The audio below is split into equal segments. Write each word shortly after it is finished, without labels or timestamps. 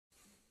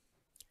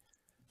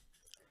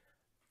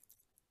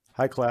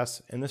Hi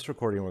class, in this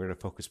recording we're going to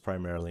focus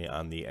primarily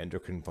on the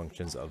endocrine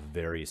functions of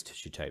various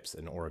tissue types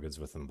and organs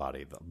within the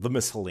body, the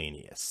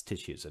miscellaneous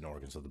tissues and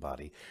organs of the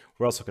body.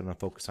 We're also going to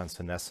focus on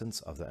senescence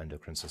of the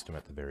endocrine system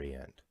at the very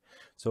end.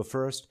 So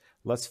first,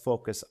 let's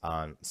focus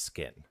on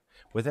skin.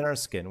 Within our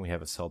skin, we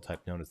have a cell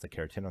type known as the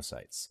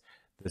keratinocytes.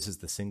 This is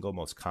the single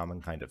most common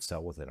kind of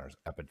cell within our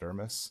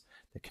epidermis.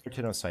 The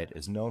keratinocyte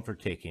is known for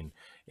taking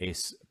a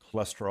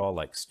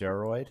cholesterol-like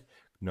steroid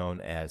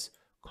known as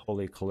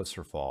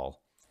cholecalciferol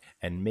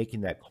and making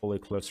that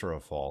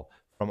cholecalciferol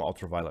from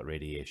ultraviolet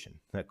radiation.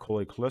 That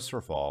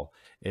cholecalciferol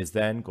is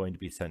then going to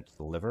be sent to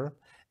the liver,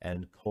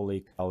 and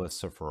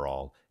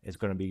cholecalciferol is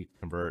going to be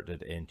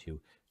converted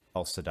into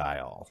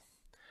calcidiol.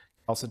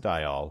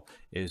 Calcidiol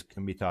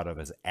can be thought of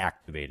as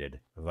activated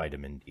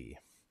vitamin D.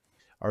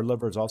 Our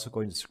liver is also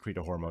going to secrete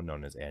a hormone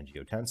known as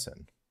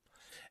angiotensin,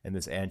 and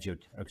this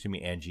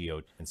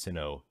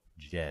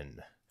angiotensinogen,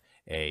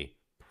 a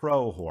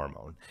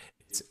prohormone.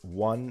 It's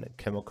one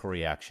chemical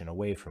reaction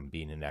away from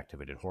being an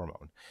activated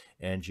hormone.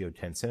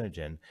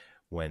 Angiotensinogen,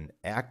 when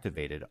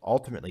activated,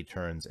 ultimately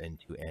turns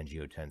into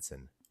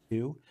angiotensin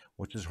 2,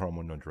 which is a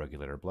hormone known to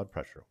regulate our blood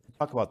pressure. We'll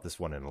talk about this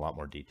one in a lot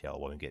more detail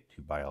when we get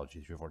to biology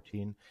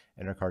 314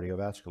 and our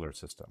cardiovascular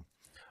system.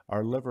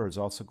 Our liver is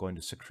also going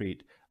to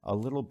secrete a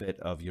little bit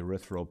of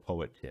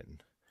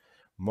erythropoietin.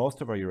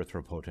 Most of our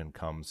erythropoietin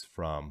comes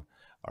from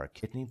our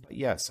kidney, but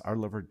yes, our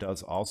liver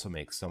does also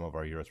make some of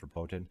our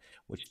erythropoietin,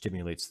 which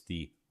stimulates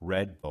the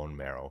red bone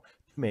marrow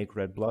to make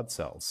red blood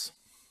cells.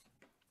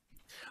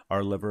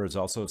 Our liver is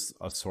also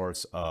a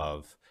source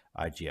of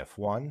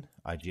IGF-1.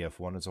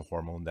 IGF-1 is a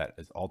hormone that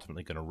is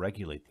ultimately going to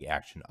regulate the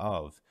action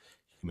of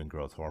human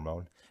growth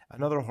hormone.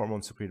 Another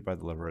hormone secreted by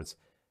the liver is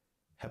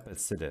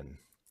hepcidin.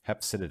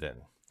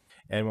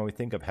 And when we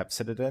think of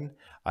hepcidin,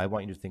 I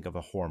want you to think of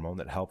a hormone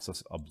that helps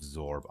us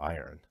absorb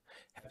iron.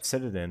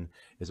 Hepcidin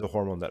is a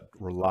hormone that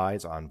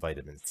relies on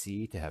vitamin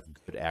C to have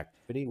good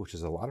activity, which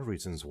is a lot of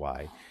reasons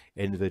why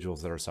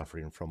individuals that are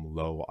suffering from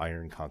low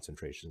iron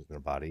concentrations in their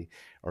body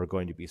are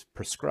going to be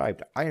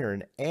prescribed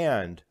iron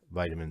and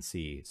vitamin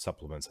C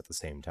supplements at the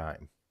same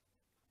time.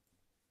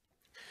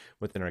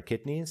 Within our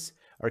kidneys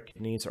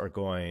are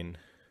going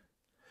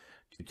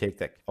to take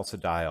that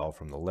calcidiol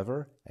from the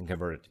liver and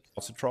convert it to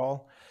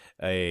calcitrol,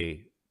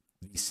 the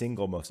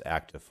single most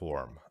active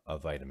form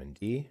of vitamin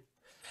D.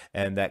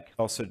 And that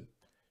calcitriol,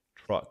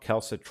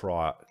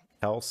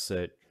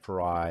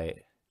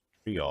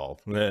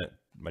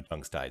 my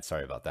tongue's tied,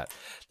 sorry about that.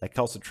 That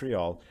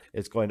calcitriol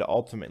is going to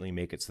ultimately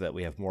make it so that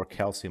we have more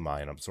calcium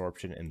ion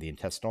absorption in the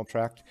intestinal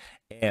tract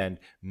and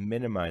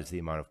minimize the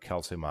amount of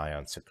calcium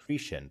ion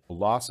secretion, the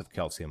loss of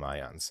calcium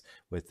ions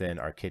within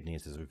our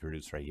kidneys as we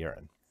produce our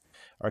urine.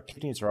 Our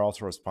kidneys are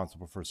also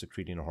responsible for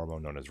secreting a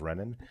hormone known as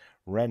renin.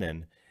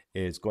 Renin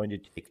is going to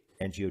take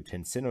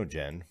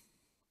angiotensinogen,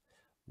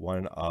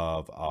 one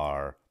of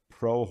our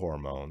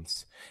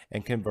prohormones,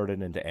 and convert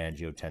it into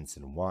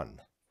angiotensin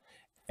 1.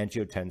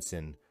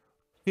 Angiotensin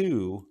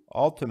 2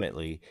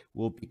 ultimately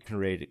will be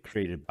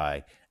created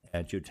by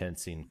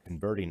angiotensin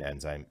converting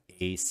enzyme,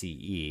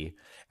 ACE,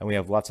 and we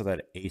have lots of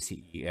that ACE,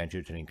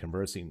 angiotensin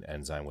converting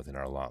enzyme, within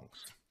our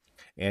lungs.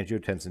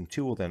 Angiotensin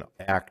 2 will then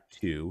act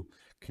to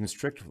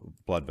constrict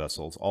blood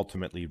vessels,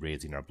 ultimately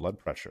raising our blood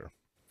pressure.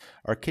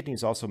 Our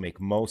kidneys also make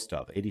most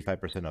of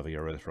 85% of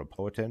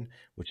erythropoietin,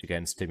 which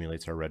again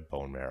stimulates our red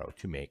bone marrow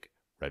to make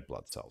red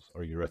blood cells,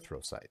 or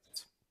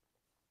erythrocytes.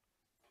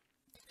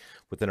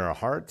 Within our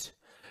heart,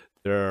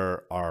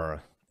 there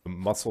are the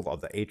muscles of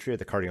the atria,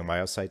 the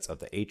cardiomyocytes of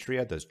the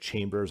atria, those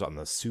chambers on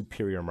the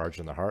superior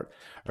margin of the heart,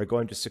 are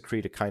going to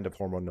secrete a kind of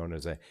hormone known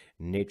as a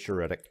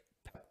natriuretic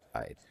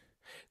peptide.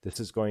 This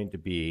is going to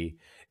be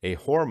a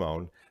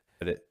hormone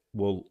that it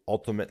will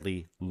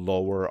ultimately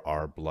lower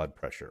our blood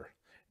pressure.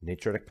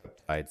 Natriuretic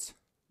peptides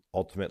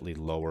ultimately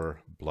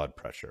lower blood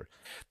pressure.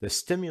 The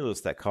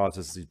stimulus that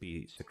causes it to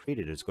be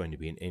secreted is going to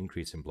be an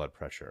increase in blood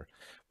pressure.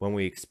 When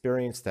we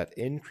experience that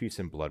increase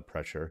in blood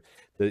pressure,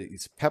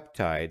 these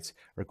peptides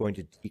are going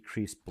to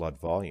decrease blood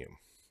volume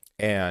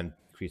and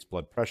decrease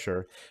blood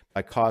pressure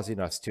by causing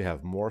us to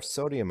have more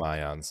sodium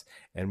ions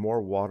and more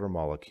water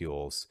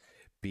molecules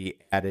be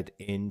added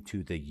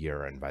into the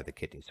urine by the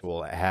kidney. So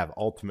we'll have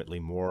ultimately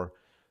more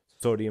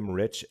sodium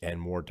rich and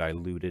more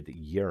diluted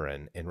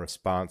urine in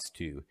response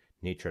to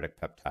natriuretic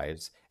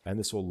peptides, and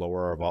this will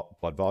lower our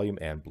blood volume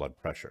and blood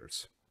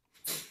pressures.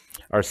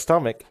 Our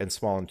stomach and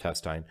small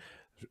intestine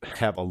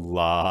have a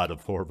lot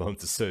of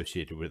hormones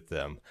associated with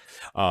them.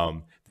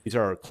 These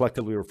are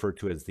collectively referred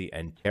to as the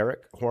enteric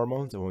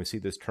hormones, and when we see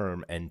this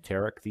term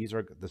enteric, this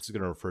is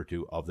going to refer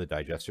to of the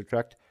digestive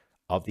tract.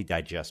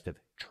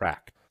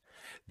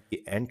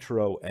 The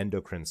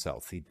enteroendocrine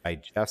cells, the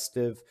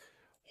digestive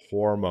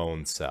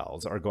hormone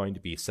cells, are going to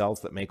be cells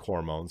that make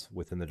hormones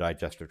within the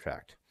digestive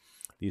tract.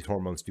 These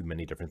hormones do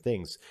many different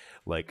things,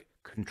 like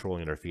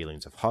controlling our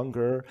feelings of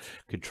hunger,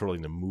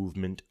 controlling the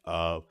movement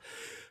of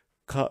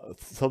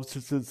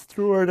substances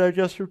through our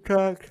digestive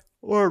tract,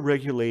 or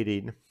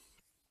regulating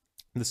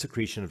the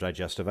secretion of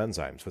digestive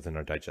enzymes within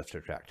our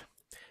digestive tract.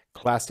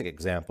 Classic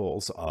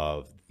examples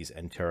of these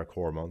enteric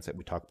hormones that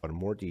we talk about in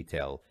more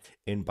detail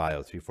in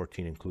Bio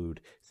 314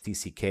 include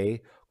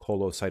CCK,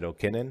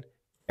 cholocitokinin,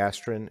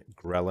 gastrin,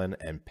 ghrelin,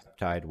 and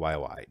peptide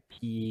YY,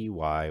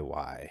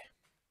 PYY.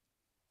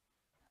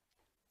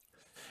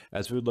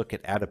 As we look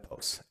at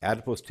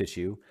adipose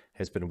tissue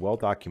has been well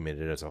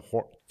documented as a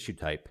tissue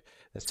type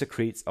that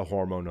secretes a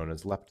hormone known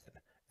as leptin.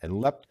 And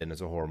leptin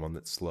is a hormone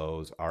that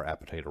slows our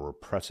appetite or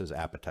represses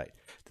appetite.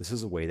 This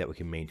is a way that we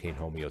can maintain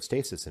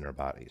homeostasis in our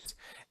bodies.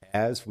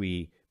 As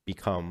we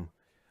become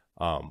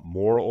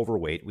more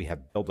overweight, we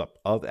have buildup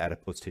of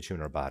adipose tissue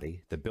in our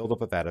body. The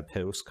buildup of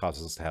adipose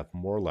causes us to have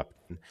more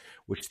leptin,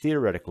 which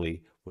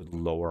theoretically would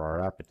lower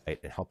our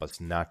appetite and help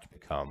us not to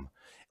become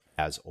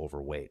as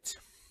overweight.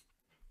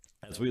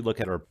 As we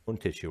look at our bone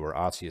tissue or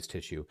osseous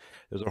tissue,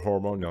 there's a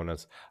hormone known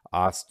as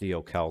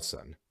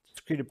osteocalcin,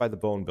 secreted by the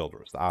bone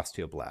builders, the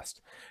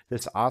osteoblast.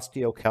 This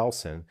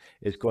osteocalcin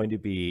is going to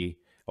be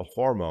a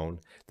hormone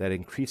that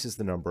increases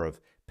the number of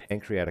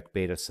pancreatic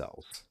beta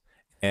cells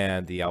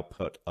and the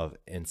output of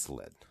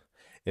insulin.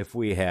 If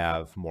we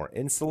have more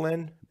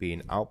insulin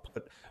being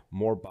output,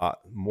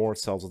 more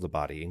cells of the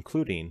body,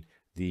 including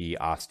the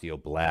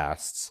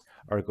osteoblasts,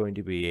 are going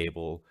to be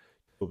able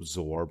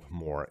absorb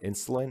more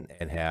insulin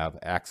and have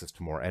access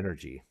to more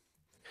energy.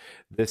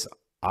 This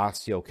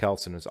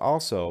osteocalcin is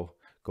also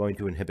going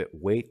to inhibit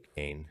weight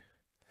gain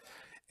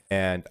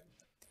and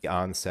the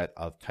onset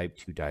of type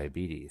 2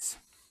 diabetes.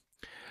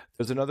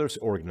 There's another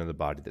organ in the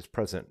body that's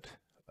present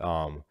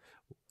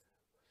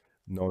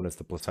known as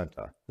the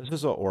placenta. This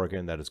is an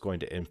organ that is going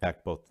to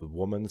impact both the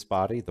woman's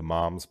body, the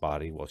mom's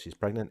body while she's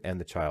pregnant,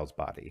 and the child's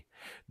body.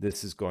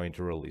 This is going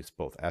to release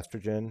both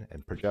estrogen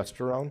and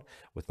progesterone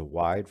with a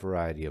wide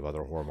variety of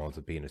other hormones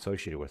being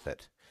associated with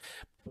it.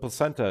 The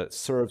placenta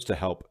serves to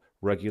help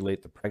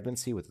regulate the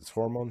pregnancy with its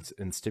hormones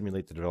and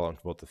stimulate the development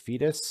of both the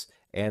fetus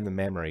and the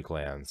mammary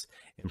glands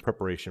in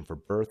preparation for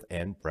birth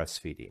and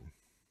breastfeeding.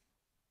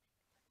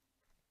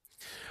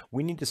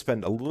 We need to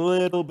spend a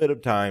little bit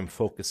of time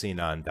focusing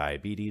on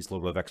diabetes, a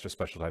little bit of extra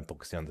special time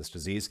focusing on this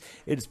disease.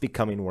 It is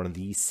becoming one of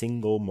the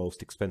single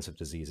most expensive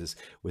diseases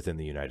within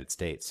the United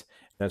States.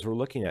 And as we're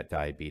looking at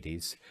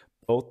diabetes,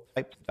 both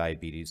types of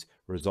diabetes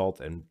result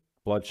in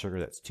blood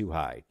sugar that's too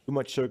high. Too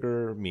much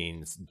sugar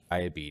means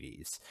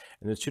diabetes.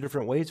 And there's two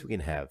different ways we can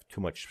have too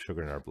much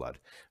sugar in our blood.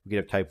 We can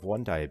have type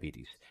 1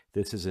 diabetes.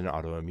 This is an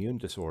autoimmune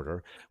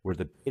disorder where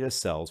the beta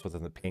cells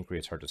within the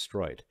pancreas are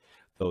destroyed.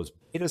 Those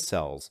beta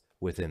cells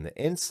within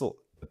the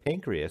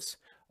pancreas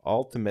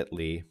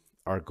ultimately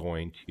are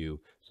going to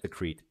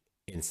secrete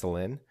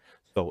insulin.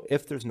 So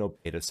if there's no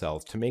beta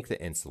cells to make the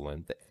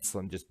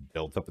insulin just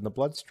builds up in the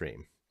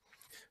bloodstream.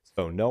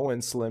 So no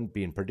insulin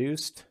being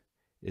produced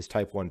is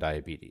type 1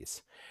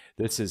 diabetes.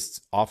 This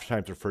is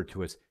oftentimes referred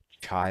to as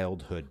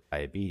childhood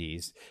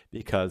diabetes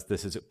because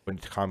this is going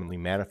to commonly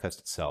manifest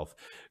itself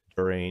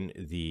during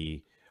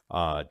the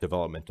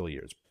developmental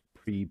years,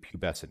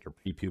 prepubescent or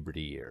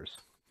prepuberty years.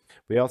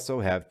 We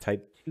also have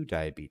type 2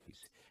 diabetes.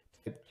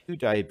 Type 2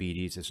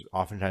 diabetes is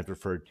oftentimes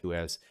referred to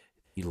as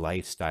the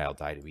lifestyle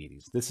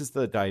diabetes. This is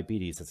the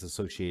diabetes that's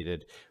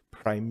associated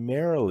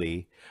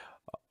primarily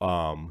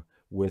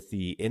with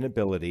the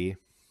inability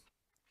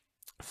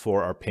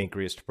for our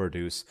pancreas to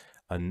produce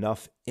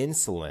enough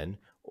insulin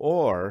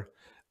or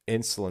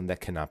insulin that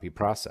cannot be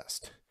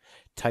processed.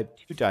 Type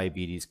 2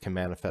 diabetes can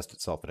manifest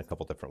itself in a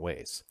couple different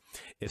ways.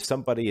 If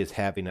somebody is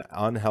having an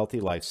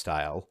unhealthy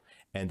lifestyle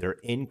and they're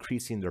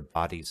increasing their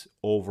body's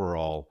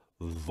overall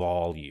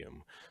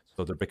volume,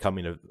 so they're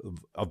becoming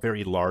a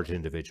very large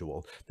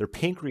individual, their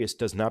pancreas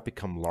does not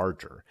become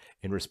larger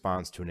in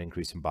response to an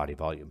increase in body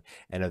volume.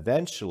 And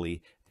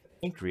eventually, the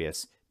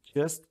pancreas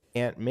just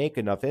can't make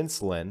enough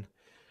insulin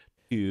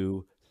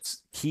to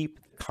keep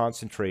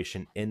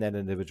concentration in that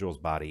individual's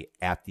body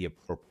at the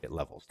appropriate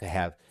levels, to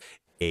have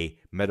a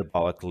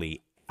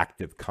metabolically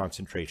active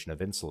concentration of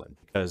insulin,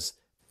 because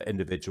the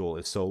individual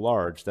is so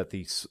large that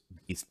these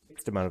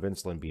fixed amount of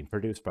insulin being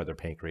produced by their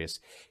pancreas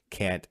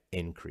can't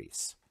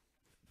increase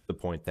to the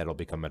point that it'll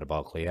become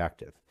metabolically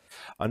active.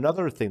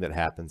 Another thing that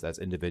happens as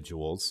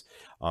individuals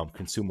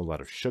consume a lot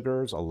of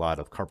sugars, a lot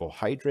of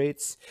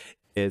carbohydrates,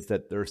 is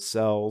that their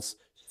cells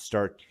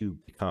start to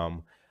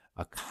become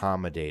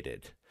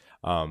accommodated.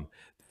 They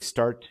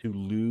start to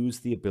lose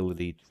the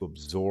ability to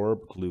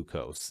absorb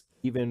glucose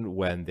even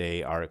when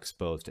they are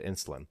exposed to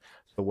insulin.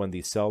 So when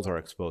these cells are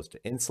exposed to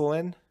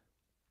insulin,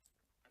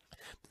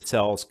 the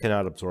cells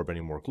cannot absorb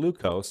any more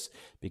glucose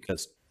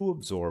because to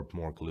absorb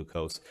more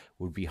glucose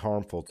would be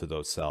harmful to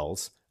those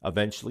cells.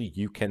 Eventually,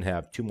 you can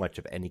have too much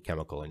of any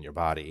chemical in your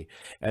body,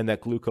 and that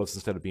glucose,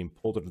 instead of being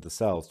pulled into the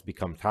cells to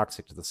become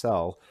toxic to the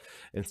cell,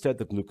 instead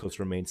the glucose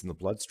remains in the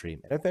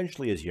bloodstream and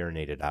eventually is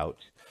urinated out,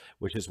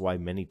 which is why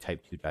many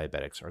type 2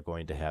 diabetics are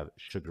going to have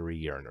sugary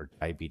urine or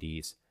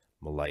diabetes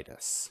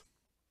mellitus.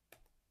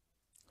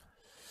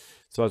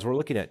 So as we're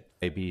looking at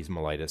diabetes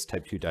mellitus,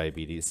 type 2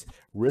 diabetes,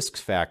 risk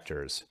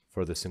factors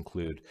for this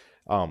include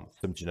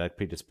some genetic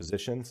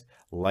predispositions,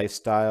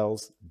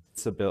 lifestyles,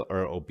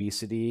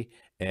 obesity,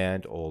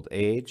 and old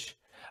age.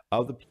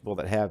 Of the people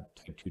that have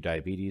type 2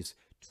 diabetes,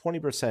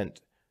 20%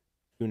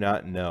 do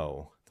not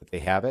know that they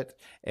have it,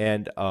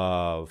 and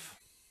of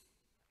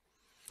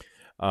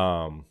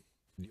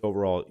the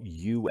overall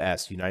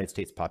United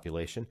States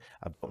population,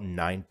 about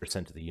 9%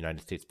 of the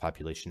United States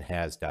population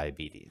has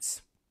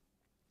diabetes.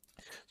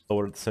 So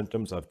what are the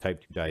symptoms of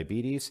type 2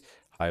 diabetes?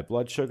 High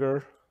blood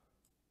sugar.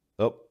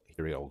 Oh,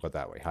 here we go. We'll go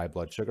that way. High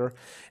blood sugar.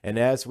 And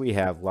as we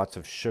have lots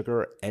of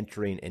sugar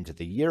entering into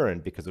the urine,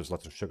 because there's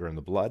lots of sugar in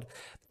the blood,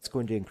 it's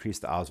going to increase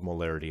the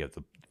osmolarity of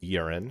the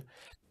urine.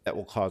 That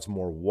will cause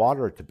more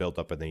water to build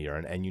up in the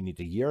urine, and you need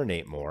to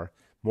urinate more.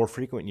 More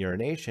frequent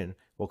urination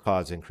will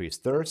cause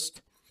increased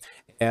thirst,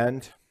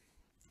 and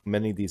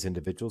many of these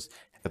individuals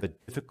have a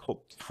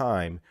difficult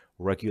time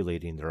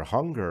regulating their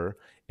hunger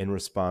in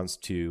response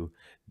to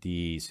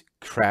these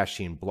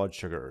crashing blood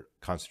sugar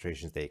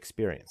concentrations they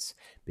experience.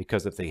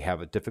 Because if they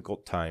have a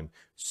difficult time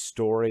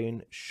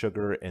storing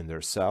sugar in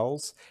their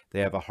cells, they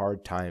have a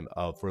hard time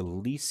of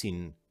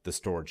releasing the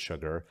stored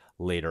sugar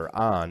later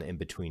on in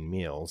between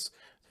meals.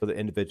 So the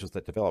individuals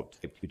that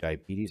develop type 2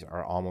 diabetes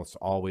are almost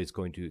always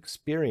going to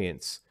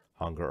experience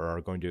hunger, or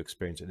are going to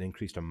experience an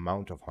increased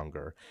amount of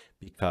hunger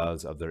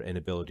because of their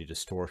inability to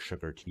store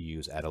sugar to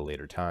use at a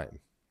later time.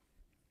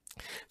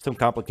 Some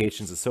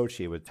complications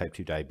associated with type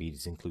 2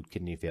 diabetes include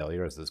kidney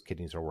failure, as those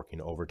kidneys are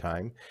working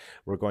overtime.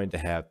 We're going to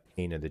have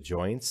pain in the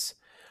joints,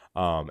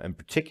 and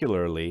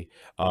particularly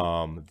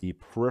the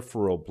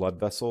peripheral blood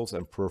vessels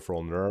and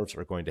peripheral nerves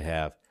are going to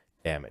have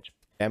damage.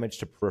 Damage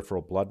to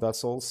peripheral blood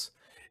vessels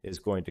is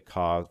going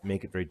to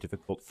make it very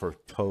difficult for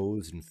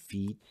toes and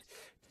feet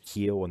to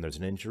heal when there's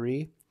an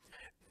injury.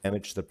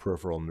 Damage to the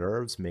peripheral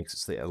nerves makes it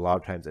so that a lot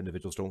of times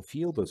individuals don't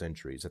feel those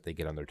injuries that they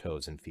get on their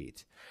toes and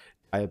feet.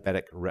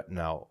 Diabetic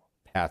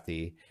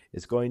retinopathy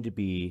is going to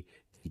be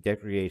the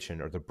degradation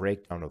or the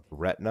breakdown of the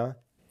retina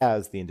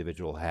as the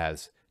individual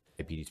has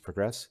diabetes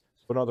progress.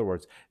 So in other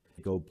words,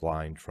 they go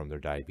blind from their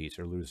diabetes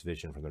or lose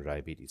vision from their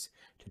diabetes.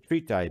 To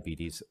treat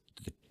diabetes,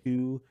 the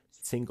two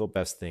single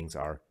best things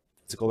are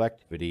physical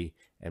activity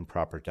and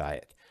proper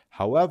diet.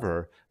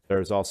 However,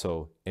 there's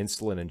also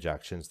insulin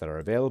injections that are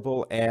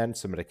available and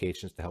some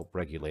medications to help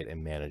regulate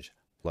and manage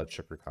blood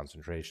sugar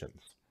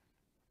concentrations.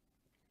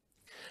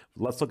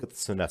 Let's look at the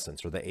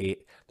senescence, or the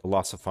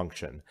loss of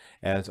function,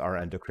 as our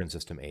endocrine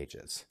system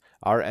ages.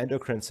 Our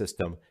endocrine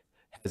system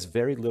has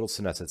very little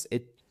senescence.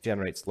 It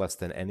generates less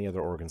than any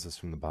other organ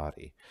system in the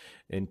body.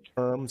 In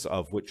terms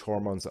of which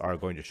hormones are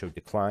going to show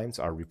declines,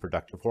 our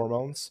reproductive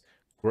hormones,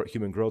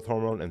 human growth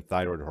hormone, and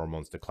thyroid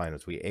hormones decline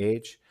as we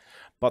age.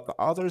 But the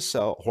other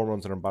cell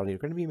hormones in our body are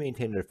going to be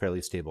maintained at a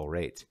fairly stable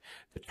rate.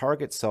 The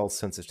target cell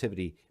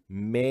sensitivity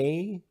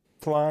may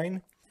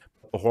decline,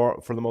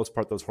 but for the most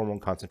part, those hormone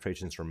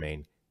concentrations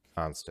remain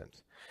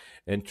constant.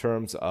 In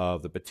terms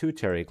of the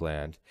pituitary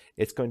gland,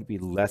 it's going to be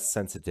less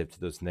sensitive to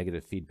those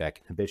negative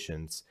feedback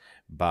inhibitions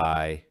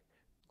by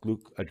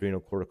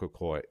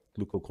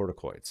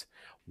glucocorticoids.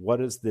 What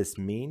does this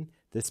mean?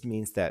 This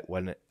means that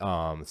when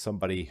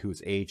somebody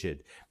who's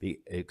aged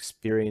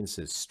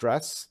experiences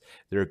stress,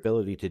 their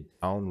ability to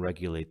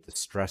downregulate the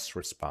stress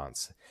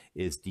response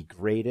is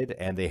degraded,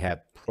 and they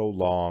have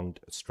prolonged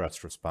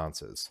stress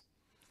responses.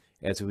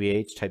 As we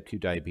age, type 2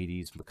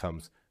 diabetes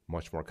becomes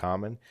much more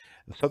common.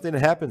 Something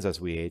that happens as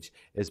we age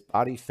is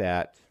body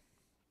fat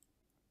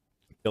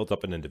built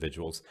up in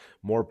individuals.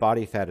 More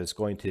body fat is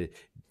going to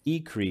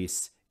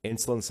decrease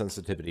insulin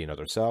sensitivity in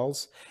other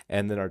cells,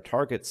 and then our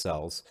target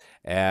cells,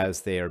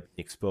 as they are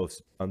exposed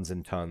to tons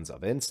and tons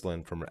of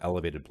insulin from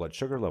elevated blood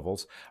sugar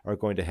levels, are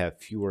going to have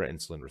fewer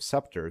insulin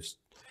receptors,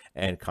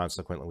 and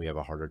consequently we have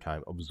a harder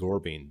time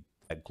absorbing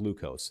that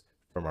glucose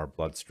from our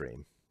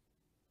bloodstream.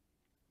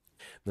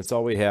 That's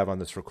all we have on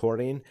this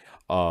recording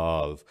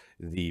of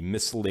the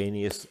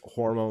miscellaneous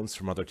hormones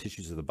from other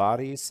tissues of the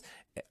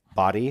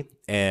body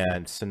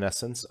and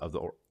senescence of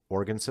the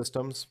organ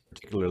systems,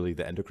 particularly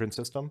the endocrine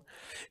system.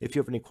 If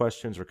you have any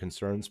questions or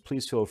concerns,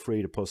 please feel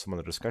free to post them on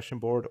the discussion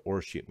board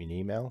or shoot me an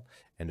email.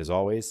 And as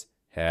always,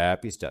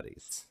 happy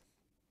studies.